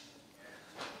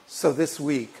So this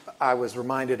week, I was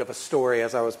reminded of a story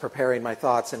as I was preparing my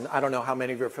thoughts, and I don't know how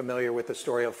many of you are familiar with the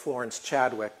story of Florence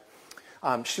Chadwick.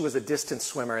 She was a distance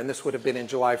swimmer, and this would have been in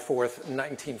July 4th,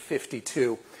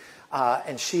 1952.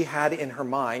 And she had in her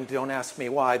mind, don't ask me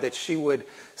why, that she would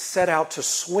set out to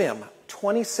swim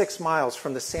 26 miles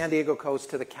from the San Diego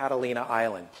coast to the Catalina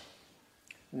Island.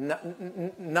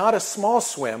 Not a small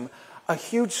swim, a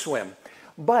huge swim.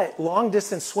 But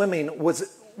long-distance swimming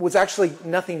was actually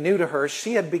nothing new to her.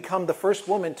 She had become the first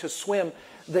woman to swim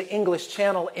the English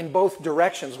Channel in both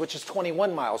directions, which is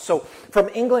 21 miles. So from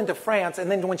England to France,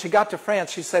 and then when she got to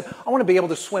France, she said, I want to be able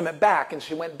to swim it back. And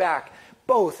she went back,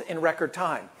 both in record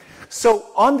time. So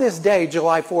on this day,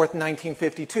 July 4th,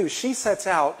 1952, she sets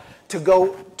out to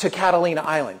go to Catalina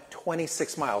Island,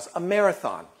 26 miles, a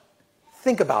marathon.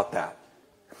 Think about that.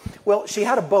 Well, she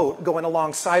had a boat going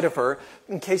alongside of her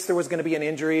in case there was going to be an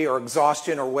injury or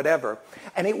exhaustion or whatever.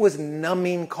 And it was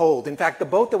numbing cold. In fact, the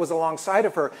boat that was alongside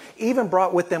of her even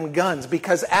brought with them guns,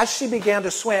 because as she began to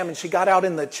swim and she got out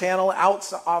in the channel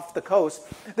out off the coast,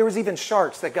 there was even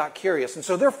sharks that got curious. And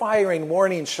so they're firing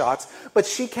warning shots, but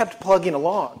she kept plugging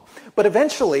along. But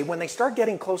eventually, when they start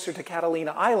getting closer to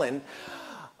Catalina Island,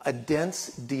 a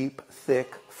dense, deep,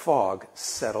 thick fog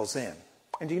settles in.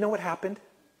 And do you know what happened?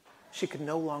 She could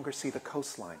no longer see the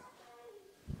coastline.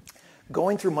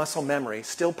 Going through muscle memory,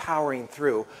 still powering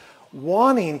through,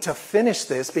 wanting to finish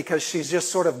this because she's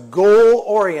just sort of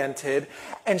goal-oriented,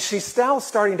 and she's still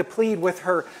starting to plead with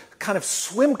her kind of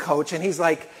swim coach, and he's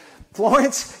like,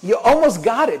 Florence, you almost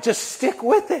got it. Just stick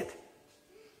with it.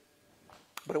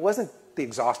 But it wasn't the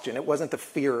exhaustion. It wasn't the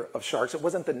fear of sharks. It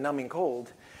wasn't the numbing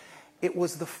cold. It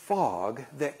was the fog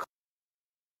that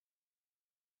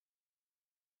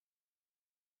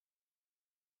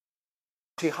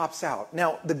she hops out.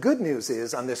 Now, the good news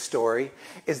is on this story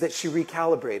is that she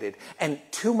recalibrated. And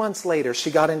 2 months later,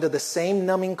 she got into the same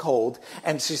numbing cold,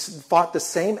 and she fought the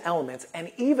same elements,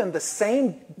 and even the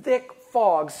same thick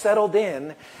fog settled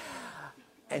in,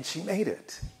 and she made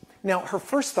it. Now, her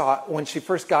first thought when she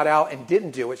first got out and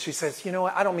didn't do it, she says, you know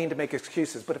what, I don't mean to make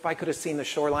excuses, but if I could have seen the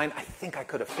shoreline, I think I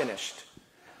could have finished.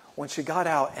 When she got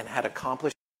out and had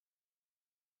accomplished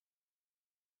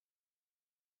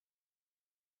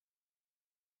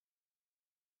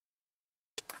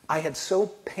I had so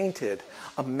painted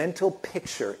a mental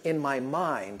picture in my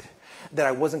mind that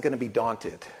I wasn't going to be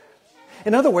daunted.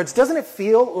 In other words, doesn't it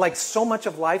feel like so much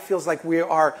of life feels like we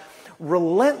are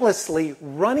relentlessly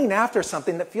running after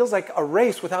something that feels like a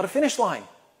race without a finish line?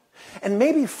 And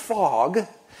maybe fog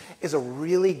is a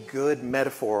really good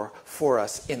metaphor for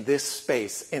us in this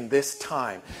space, in this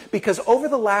time. Because over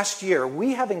the last year,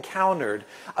 we have encountered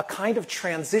a kind of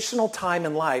transitional time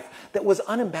in life that was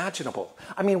unimaginable.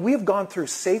 I mean, we have gone through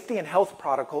safety and health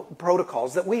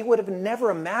protocols that we would have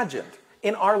never imagined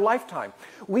in our lifetime.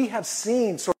 We have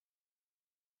seen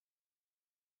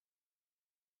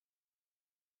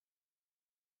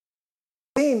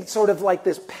sort of like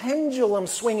this pendulum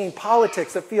swinging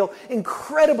politics that feel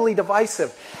incredibly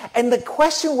divisive. And the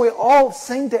question we all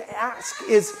seem to ask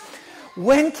is,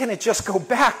 when can it just go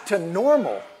back to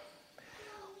normal?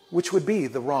 Which would be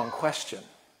the wrong question.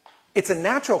 It's a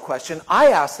natural question. I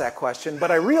ask that question,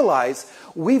 but I realize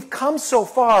we've come so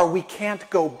far we can't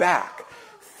go back.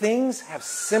 Things have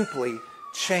simply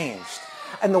changed.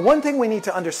 And the one thing we need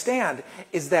to understand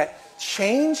is that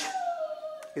change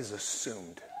is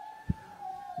assumed.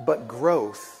 But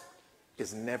growth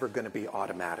is never going to be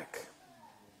automatic.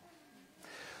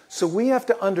 So we have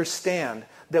to understand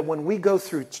that when we go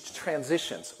through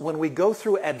transitions, when we go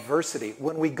through adversity,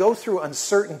 when we go through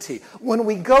uncertainty, when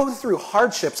we go through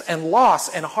hardships and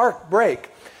loss and heartbreak,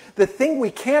 the thing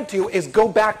we can't do is go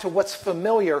back to what's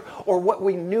familiar or what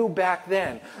we knew back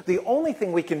then. The only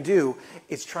thing we can do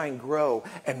is try and grow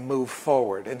and move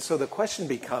forward. And so the question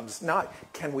becomes not,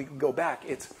 can we go back?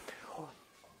 It's,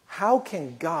 how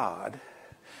can God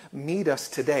meet us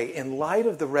today in light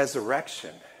of the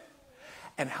resurrection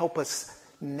and help us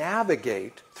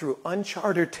navigate through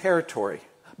uncharted territory,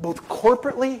 both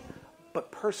corporately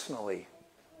but personally,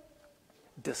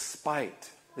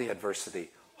 despite the adversity,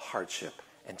 hardship,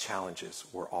 and challenges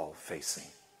we're all facing?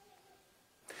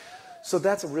 So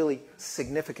that's a really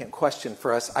significant question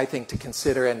for us, I think, to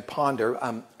consider and ponder.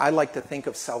 I like to think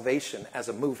of salvation as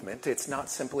a movement. It's not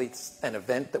simply an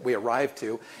event that we arrive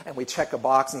to and we check a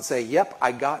box and say, yep,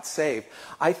 I got saved.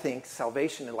 I think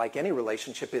salvation, like any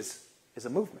relationship, is a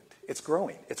movement. It's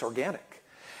growing. It's organic.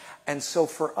 And so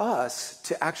for us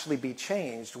to actually be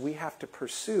changed, we have to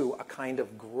pursue a kind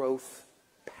of growth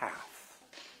path.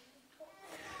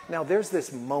 Now, there's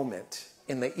this moment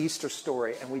in the Easter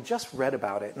story, and we just read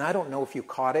about it, and I don't know if you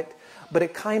caught it, but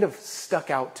it kind of stuck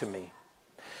out to me.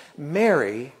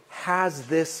 Mary has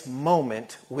this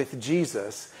moment with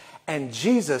Jesus, and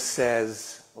Jesus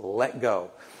says, let go.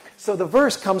 So the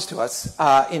verse comes to us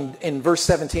in verse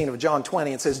 17 of John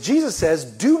 20. It says, Jesus says,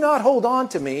 do not hold on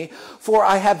to me, for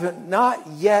I have not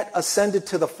yet ascended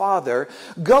to the Father.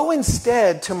 Go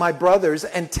instead to my brothers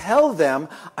and tell them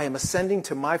I am ascending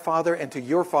to my Father and to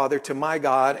your Father, to my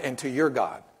God and to your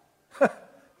God. A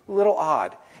little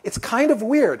odd. It's kind of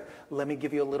weird. Let me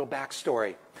give you a little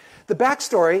backstory. The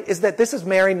backstory is that this is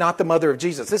Mary, not the mother of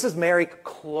Jesus. This is Mary,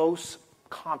 close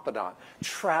confidant,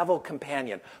 travel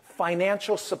companion,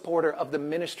 financial supporter of the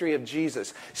ministry of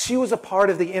Jesus. She was a part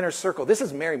of the inner circle. This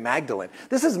is Mary Magdalene.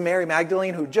 This is Mary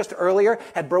Magdalene who just earlier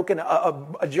had broken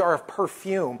a jar of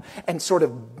perfume and sort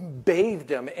of bathed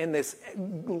him in this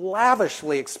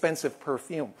lavishly expensive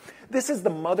perfume. This is the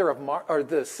mother of or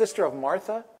the sister of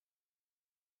Martha.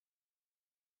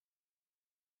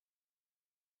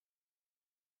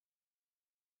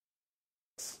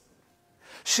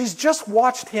 She's just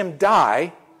watched him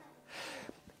die,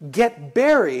 get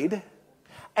buried,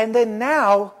 and then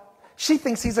now she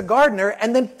thinks he's a gardener,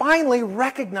 and then finally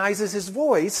recognizes his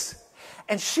voice,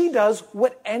 and she does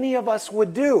what any of us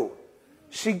would do.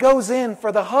 She goes in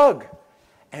for the hug,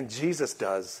 and Jesus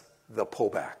does the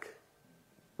pullback.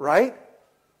 Right?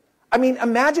 I mean,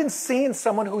 imagine seeing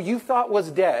someone who you thought was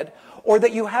dead, or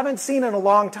that you haven't seen in a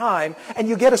long time, and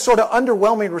you get a sort of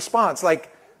underwhelming response,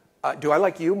 like, do I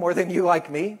like you more than you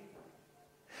like me?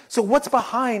 So what's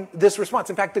behind this response?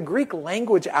 In fact, the Greek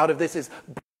language out of this is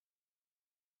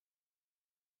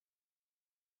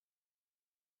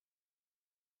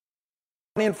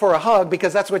in for a hug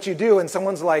because that's what you do, and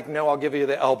someone's like, no, I'll give you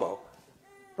the elbow.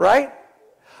 Right?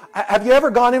 Have you ever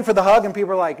gone in for the hug and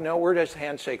people are like, no, we're just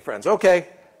handshake friends. Okay,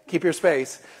 keep your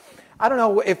space. I don't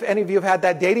know if any of you have had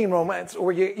that dating romance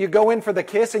where you go in for the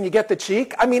kiss and you get the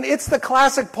cheek. I mean, it's the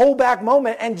classic pullback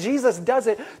moment, and Jesus does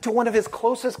it to one of his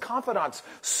closest confidants.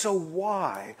 So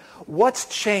why? What's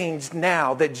changed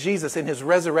now that Jesus in his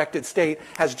resurrected state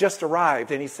has just arrived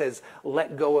and he says,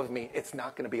 let go of me. It's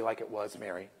not going to be like it was,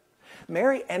 Mary.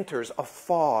 Mary enters a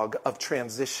fog of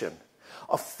transition,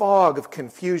 a fog of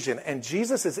confusion, and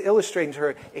Jesus is illustrating to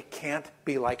her, it can't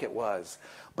be like it was,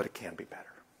 but it can be better.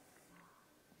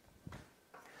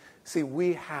 See,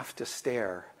 we have to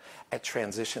stare at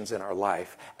transitions in our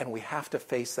life, and we have to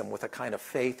face them with a kind of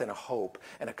faith and a hope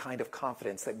and a kind of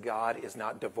confidence that God is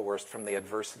not divorced from the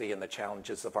adversity and the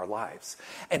challenges of our lives.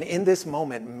 And in this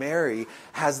moment, Mary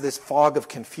has this fog of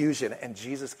confusion, and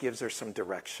Jesus gives her some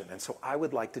direction. And so I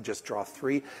would like to just draw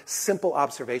 3 simple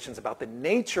observations about the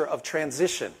nature of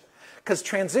transition, because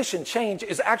transition, change,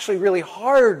 is actually really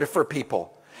hard for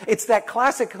people. It's that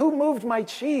classic, who moved my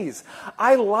cheese?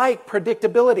 I like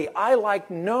predictability. I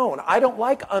like known. I don't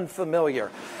like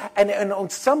unfamiliar. And on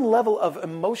some level of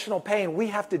emotional pain, we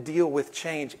have to deal with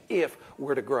change if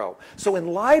we're to grow. So in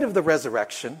light of the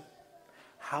resurrection,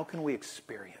 how can we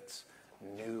experience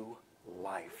new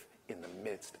life in the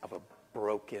midst of a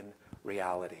broken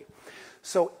reality?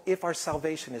 So if our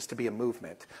salvation is to be a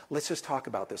movement, let's just talk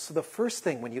about this. So the first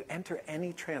thing when you enter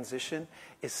any transition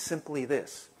is simply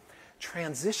this.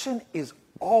 Transition is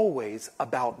always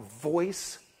about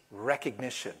voice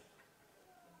recognition.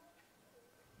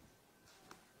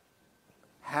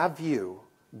 Have you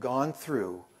gone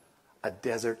through a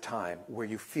desert time where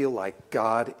you feel like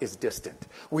God is distant?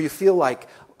 Where you feel like,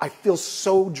 I feel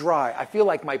so dry. I feel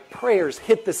like my prayers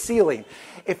hit the ceiling.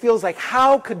 It feels like,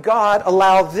 how could God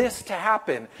allow this to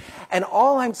happen? And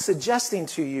all I'm suggesting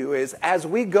to you is, as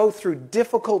we go through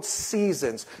difficult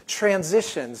seasons,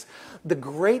 transitions, the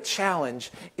great challenge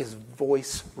is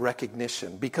voice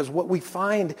recognition. Because what we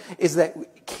find is that,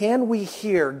 can we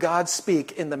hear God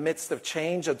speak in the midst of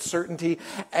change, uncertainty,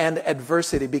 and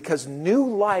adversity? Because new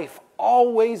life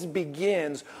always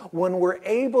begins when we're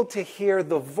able to hear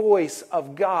the voice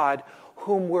of God,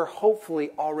 whom we're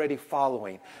hopefully already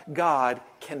following. God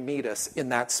can meet us in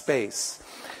that space.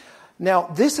 Now,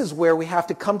 this is where we have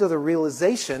to come to the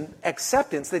realization,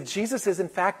 acceptance, that Jesus is in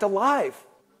fact alive.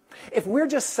 If we're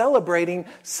just celebrating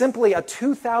simply a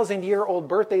 2,000-year-old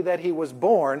birthday that he was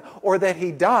born or that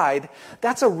he died,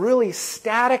 that's a really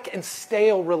static and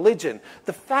stale religion.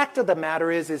 The fact of the matter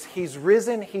is he's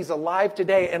risen, he's alive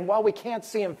today, and while we can't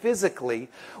see him physically,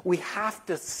 we have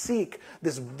to seek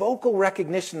this vocal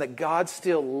recognition that God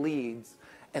still leads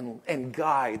and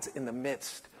guides in the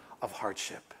midst of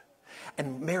hardship.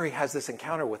 And Mary has this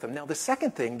encounter with him. Now, the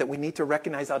second thing that we need to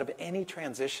recognize out of any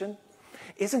transition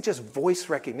isn't just voice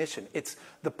recognition. It's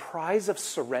the prize of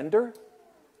surrender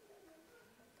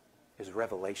is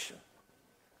revelation.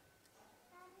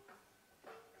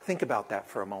 Think about that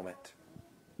for a moment.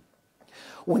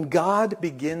 When God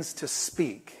begins to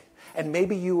speak, And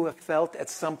maybe you have felt at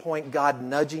some point God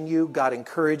nudging you, God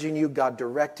encouraging you, God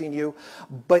directing you.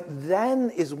 But then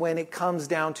is when it comes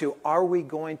down to, are we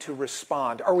going to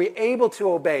respond? Are we able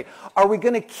to obey? Are we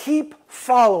going to keep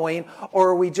following, or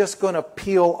are we just going to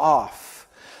peel off?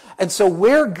 And so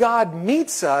where God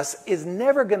meets us is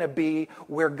never going to be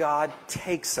where God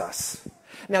takes us.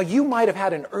 Now, you might have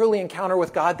had an early encounter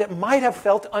with God that might have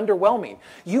felt underwhelming.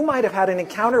 You might have had an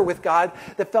encounter with God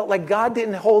that felt like God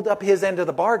didn't hold up his end of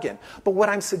the bargain. But what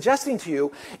I'm suggesting to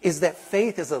you is that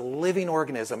faith is a living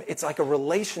organism. It's like a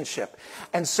relationship.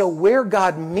 And so where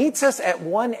God meets us at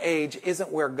one age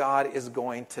isn't where God is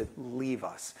going to leave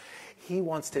us. He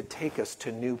wants to take us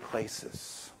to new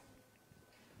places.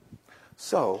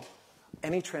 So,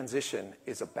 any transition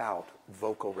is about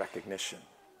vocal recognition.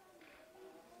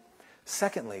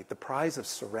 Secondly, the prize of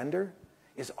surrender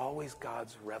is always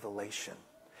God's revelation.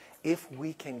 If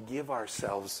we can give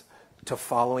ourselves to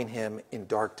following him in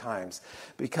dark times,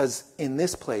 because in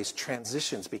this place,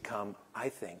 transitions become, I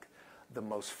think, the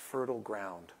most fertile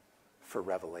ground for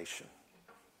revelation.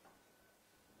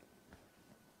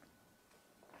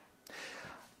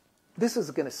 This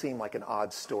is going to seem like an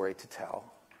odd story to tell,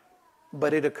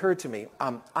 but it occurred to me,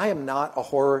 I am not a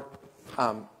horror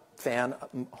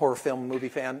film movie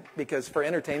fan, because for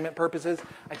entertainment purposes,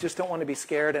 I just don't want to be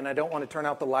scared, and I don't want to turn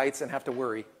out the lights and have to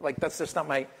worry. Like, that's just not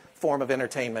my form of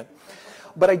entertainment.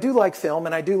 But I do like film,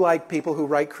 and I do like people who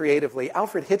write creatively.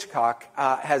 Alfred Hitchcock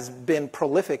has been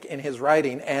prolific in his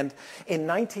writing, and in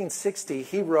 1960,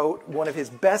 he wrote one of his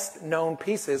best-known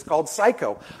pieces called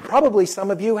Psycho. Probably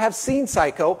some of you have seen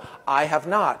Psycho. I have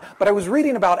not. But I was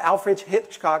reading about Alfred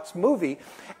Hitchcock's movie,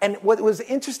 and what was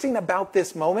interesting about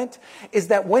this moment is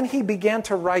that when he began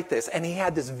to write this, and he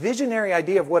had this visionary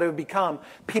idea of what it would become,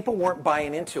 people weren't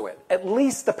buying into it. At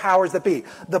least the powers that be,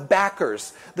 the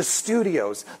backers, the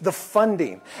studios, the funding.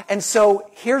 And so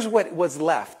here's what was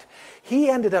left. He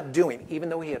ended up doing, even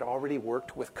though he had already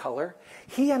worked with color,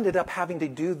 he ended up having to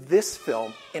do this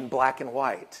film in black and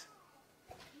white.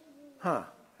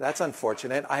 That's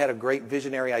unfortunate. I had a great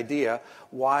visionary idea.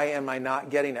 Why am I not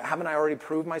getting it? Haven't I already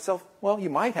proved myself? Well, you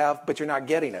might have, but you're not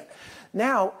getting it.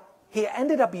 Now, he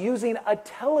ended up using a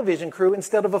television crew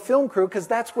instead of a film crew, because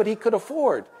that's what he could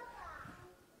afford.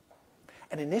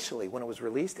 And initially, when it was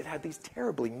released, it had these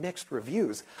terribly mixed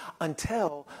reviews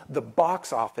until the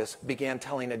box office began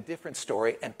telling a different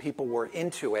story and people were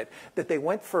into it, that they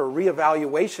went for a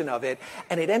reevaluation of it,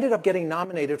 and it ended up getting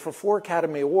nominated for 4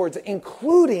 Academy Awards,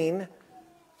 including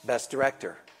Best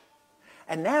Director.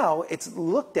 And now it's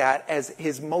looked at as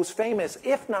his most famous,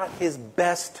 if not his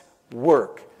best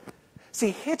work.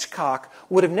 See, Hitchcock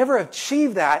would have never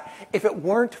achieved that if it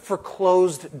weren't for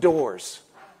closed doors.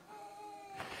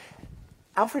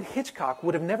 Alfred Hitchcock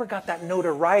would have never got that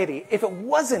notoriety if it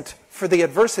wasn't for the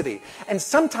adversity. And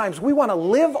sometimes we want to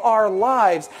live our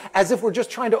lives as if we're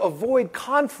just trying to avoid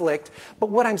conflict. But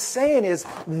what I'm saying is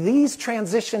these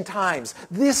transition times,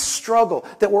 this struggle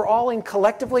that we're all in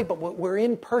collectively, but what we're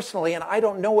in personally, and I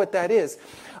don't know what that is,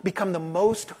 become the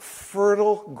most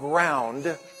fertile ground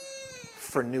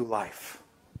for new life.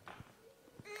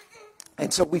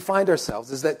 And so we find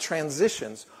ourselves is that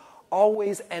transitions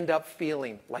always end up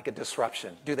feeling like a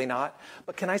disruption, do they not?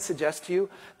 But can I suggest to you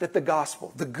that the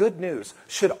gospel, the good news,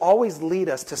 should always lead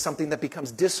us to something that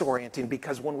becomes disorienting,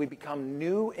 because when we become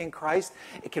new in Christ,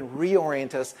 it can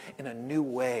reorient us in a new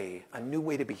way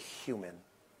to be human.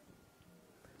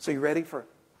 So you ready for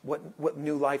what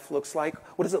new life looks like?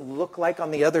 What does it look like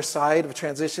on the other side of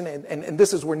transition? And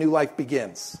this is where new life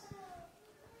begins.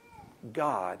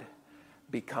 God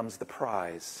becomes the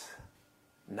prize,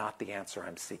 not the answer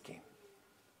I'm seeking.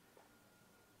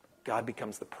 God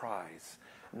becomes the prize,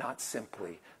 not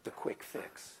simply the quick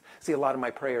fix. See, a lot of my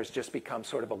prayers just become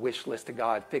sort of a wish list to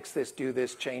God. Fix this, do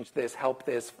this, change this, help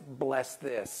this, bless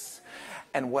this.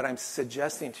 And what I'm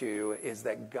suggesting to you is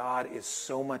that God is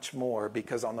so much more,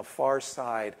 because on the far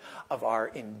side of our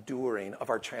enduring,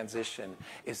 of our transition,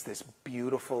 is this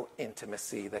beautiful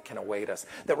intimacy that can await us.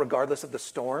 That regardless of the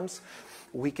storms,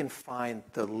 we can find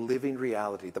the living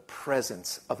reality, the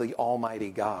presence of the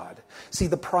Almighty God. See,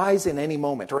 the prize in any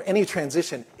moment or any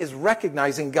transition is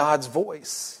recognizing God's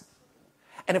voice.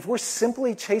 And if we're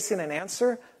simply chasing an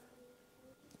answer,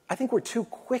 I think we're too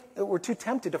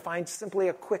tempted to find simply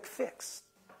a quick fix.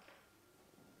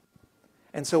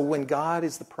 And so when God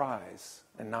is the prize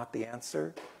and not the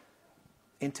answer,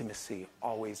 intimacy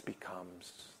always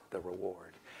becomes the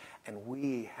reward. And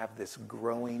we have this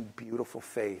growing, beautiful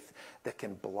faith that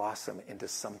can blossom into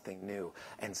something new.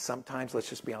 And sometimes, let's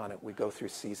just be honest, we go through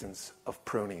seasons of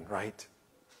pruning, right?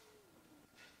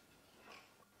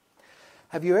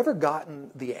 Have you ever gotten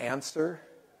the answer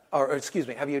or excuse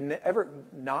me, have you ever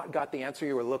not got the answer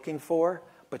you were looking for,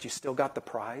 but you still got the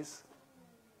prize?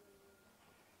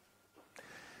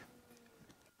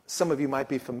 Some of you might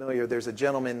be familiar. There's a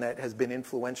gentleman that has been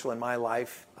influential in my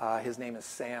life. His name is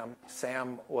Sam.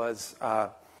 Sam was,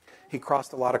 he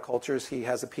crossed a lot of cultures. He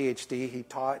has a PhD. He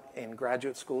taught in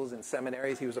graduate schools and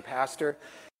seminaries. He was a pastor.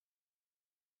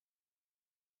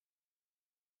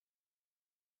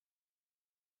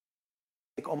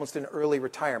 Almost an early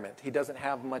retirement. He doesn't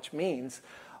have much means,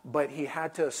 but he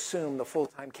had to assume the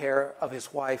full-time care of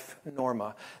his wife,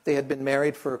 Norma. They had been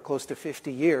married for close to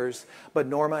 50 years, but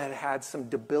Norma had had some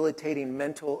debilitating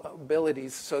mental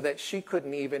abilities so that she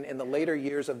couldn't even, in the later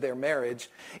years of their marriage,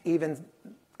 even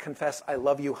confess, "I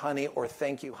love you, honey," or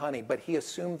 "thank you, honey." But he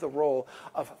assumed the role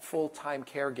of full-time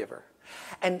caregiver.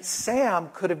 And Sam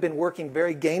could have been working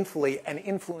very gainfully and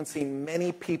influencing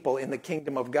many people in the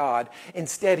kingdom of God.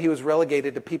 Instead, he was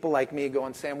relegated to people like me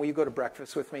going, "Sam, will you go to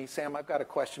breakfast with me? Sam, I've got a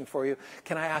question for you.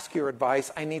 Can I ask your advice?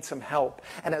 I need some help."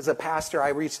 And as a pastor, I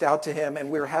reached out to him,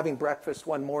 and we were having breakfast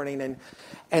one morning,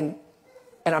 and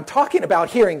I'm talking about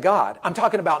hearing God. I'm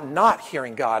talking about not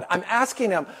hearing God. I'm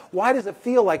asking him, why does it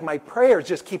feel like my prayers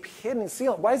just keep hitting the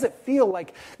ceiling? Why does it feel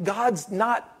like God's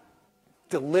not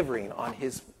delivering on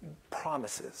his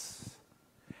promises?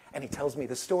 And he tells me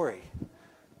the story.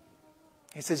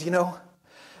 He says, "You know,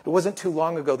 it wasn't too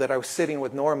long ago that I was sitting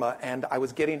with Norma and I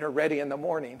was getting her ready in the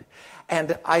morning.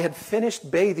 And I had finished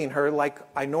bathing her like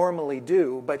I normally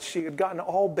do, but she had gotten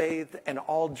all bathed and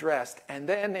all dressed. And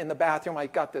then in the bathroom, I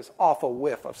got this awful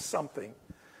whiff of something.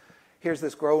 Here's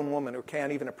this grown woman who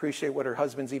can't even appreciate what her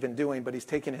husband's even doing, but he's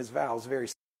taking his vows very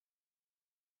seriously.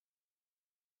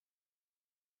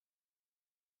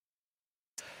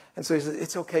 And so he says,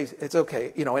 it's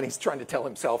okay, you know, and he's trying to tell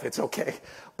himself it's okay.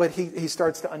 But he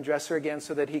starts to undress her again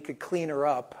so that he could clean her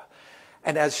up.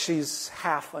 And as she's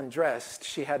half undressed,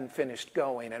 she hadn't finished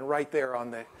going. And right there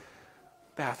on the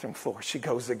bathroom floor, she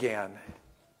goes again.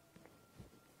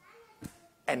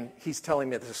 And he's telling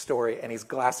me the story, and he's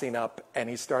glassing up, and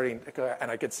he's starting, and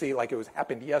I could see like it was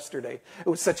happened yesterday. It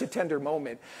was such a tender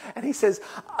moment. And he says,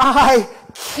 "I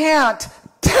can't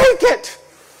take it.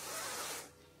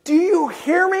 Do you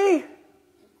hear me?"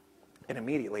 And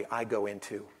immediately I go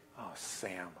into, "Oh,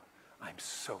 Sam, I'm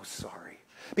so sorry."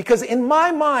 Because in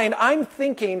my mind, I'm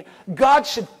thinking God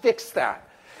should fix that.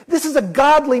 This is a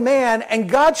godly man, and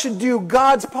God should do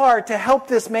God's part to help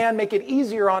this man make it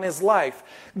easier on his life.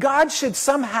 God should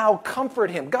somehow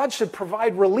comfort him. God should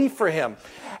provide relief for him.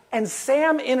 And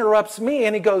Sam interrupts me,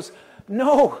 and he goes,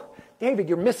 "No, David,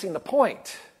 you're missing the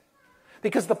point."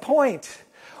 Because the point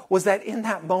was that in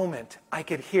that moment, I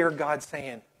could hear God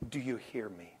saying, "Do you hear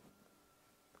me?"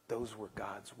 Those were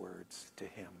God's words to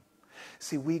him.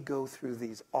 See, we go through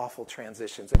these awful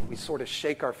transitions, and we sort of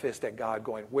shake our fist at God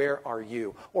going, "Where are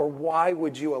you?" Or "Why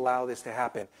would you allow this to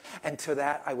happen?" And to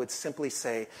that, I would simply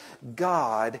say,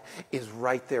 God is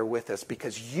right there with us,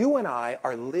 because you and I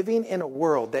are living in a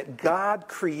world that God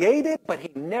created, but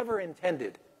he never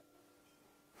intended.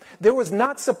 There was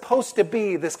not supposed to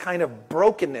be this kind of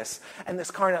brokenness and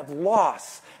this kind of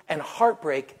loss and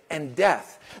heartbreak and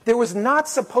death. There was not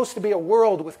supposed to be a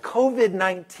world with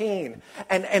COVID-19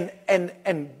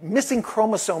 and missing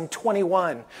chromosome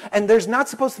 21. And there's not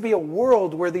supposed to be a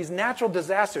world where these natural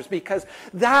disasters, because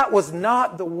that was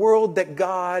not the world that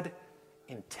God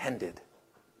intended.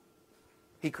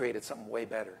 He created something way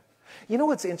better. You know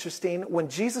what's interesting? When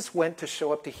Jesus went to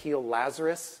show up to heal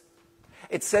Lazarus,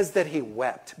 it says that he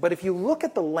wept. But if you look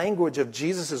at the language of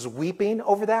Jesus' weeping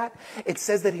over that, it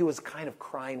says that he was kind of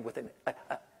crying with an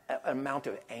amount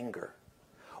of anger.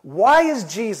 Why is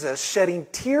Jesus shedding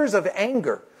tears of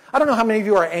anger? I don't know how many of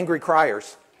you are angry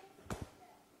criers.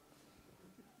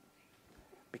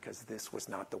 Because this was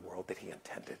not the world that he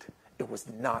intended. It was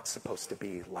not supposed to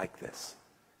be like this.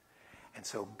 And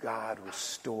so God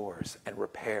restores and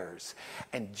repairs.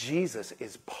 And Jesus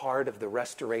is part of the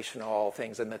restoration of all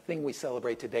things. And the thing we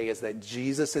celebrate today is that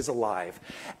Jesus is alive.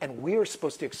 And we are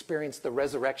supposed to experience the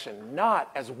resurrection not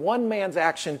as one man's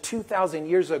action 2,000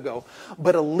 years ago,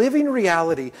 but a living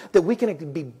reality that we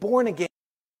can be born again.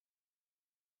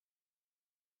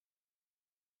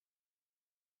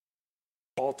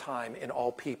 All time, in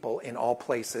all people, in all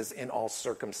places, in all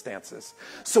circumstances.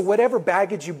 So whatever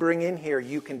baggage you bring in here,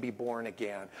 you can be born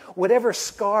again. Whatever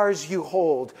scars you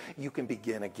hold, you can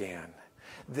begin again.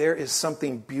 There is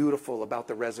something beautiful about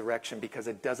the resurrection, because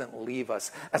it doesn't leave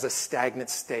us as a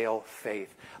stagnant, stale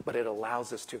faith, but it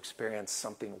allows us to experience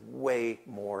something way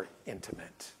more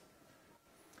intimate.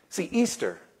 See,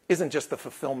 Easter isn't just the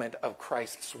fulfillment of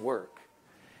Christ's work.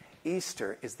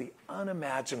 Easter is the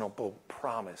unimaginable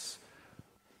promise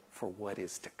for what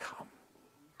is to come.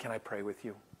 Can I pray with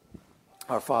you?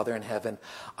 Our Father in heaven,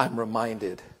 I'm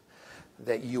reminded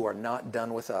that you are not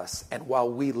done with us. And while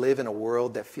we live in a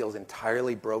world that feels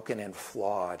entirely broken and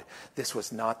flawed, this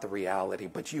was not the reality,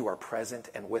 but you are present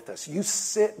and with us. You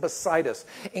sit beside us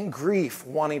in grief,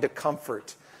 wanting to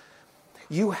comfort.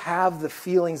 You have the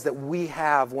feelings that we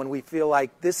have when we feel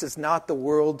like this is not the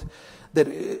world that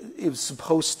it was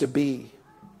supposed to be.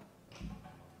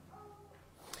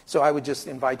 So I would just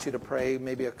invite you to pray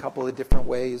maybe a couple of different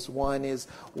ways. One is,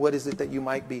 what is it that you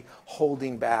might be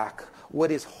holding back? What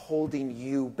is holding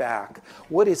you back?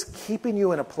 What is keeping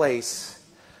you in a place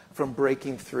from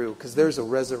breaking through? Because there's a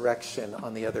resurrection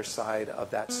on the other side of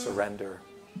that surrender.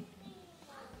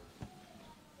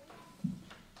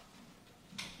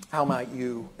 How might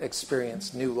you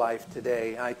experience new life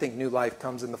today? I think new life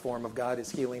comes in the form of God is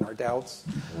healing our doubts,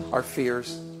 our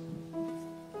fears,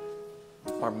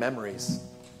 our memories.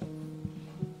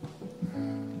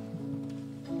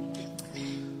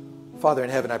 Father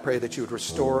in heaven, I pray that you would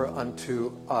restore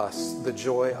unto us the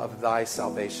joy of thy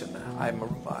salvation.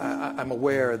 I'm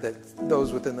aware that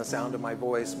those within the sound of my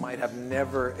voice might have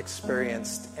never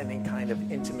experienced any kind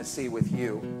of intimacy with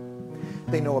you.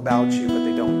 They know about you, but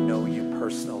they don't know you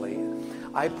personally.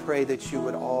 I pray that you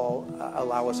would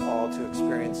allow us all to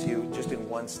experience you just in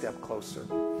one step closer.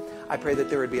 I pray that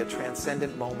there would be a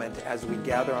transcendent moment as we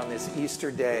gather on this Easter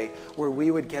day where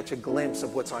we would catch a glimpse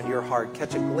of what's on your heart,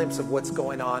 catch a glimpse of what's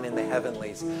going on in the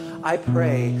heavenlies. I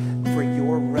pray for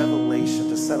your revelation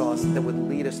to settle us that would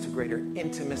lead us to greater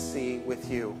intimacy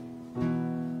with you.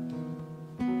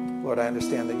 Lord, I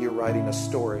understand that you're writing a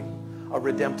story, a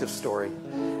redemptive story,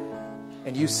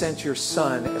 and you sent your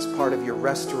Son as part of your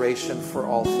restoration for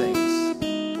all things.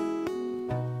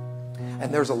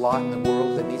 And there's a lot in the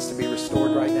world that needs to be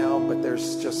restored right now, but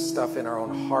there's just stuff in our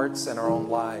own hearts and our own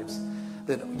lives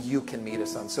that you can meet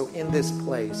us on. So in this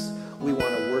place, we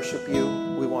want to worship you,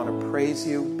 we want to praise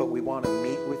you, but we want to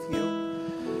meet with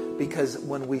you. Because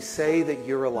when we say that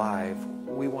you're alive,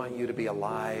 we want you to be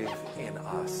alive in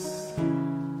us.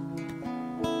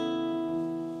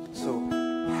 So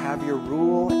have your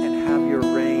rule and have your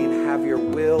reign, have your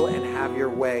will and have your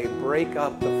way. Break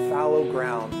up the fallow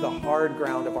ground, the hard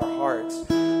ground of our hearts,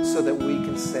 so that we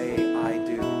can say, I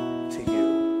do to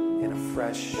you in a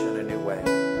fresh and a new way.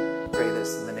 Pray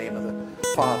this in the name of the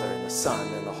Father and the Son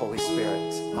and the Holy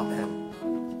Spirit. Amen.